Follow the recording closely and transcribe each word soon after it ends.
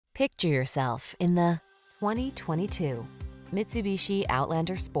Picture yourself in the 2022 Mitsubishi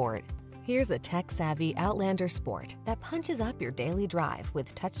Outlander Sport. Here's a tech-savvy Outlander Sport that punches up your daily drive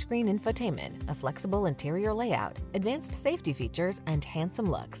with touchscreen infotainment, a flexible interior layout, advanced safety features, and handsome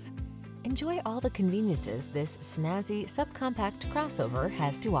looks. Enjoy all the conveniences this snazzy, subcompact crossover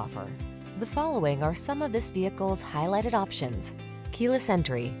has to offer. The following are some of this vehicle's highlighted options: keyless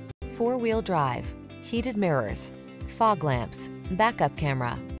entry, four-wheel drive, heated mirrors, fog lamps, backup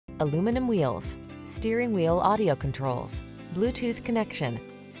camera, aluminum wheels, steering wheel audio controls, Bluetooth connection,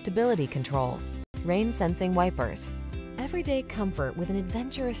 stability control, rain-sensing wipers. Everyday comfort with an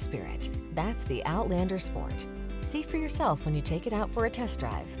adventurous spirit. That's the Outlander Sport. See for yourself when you take it out for a test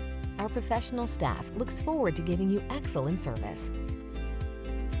drive. Our professional staff looks forward to giving you excellent service.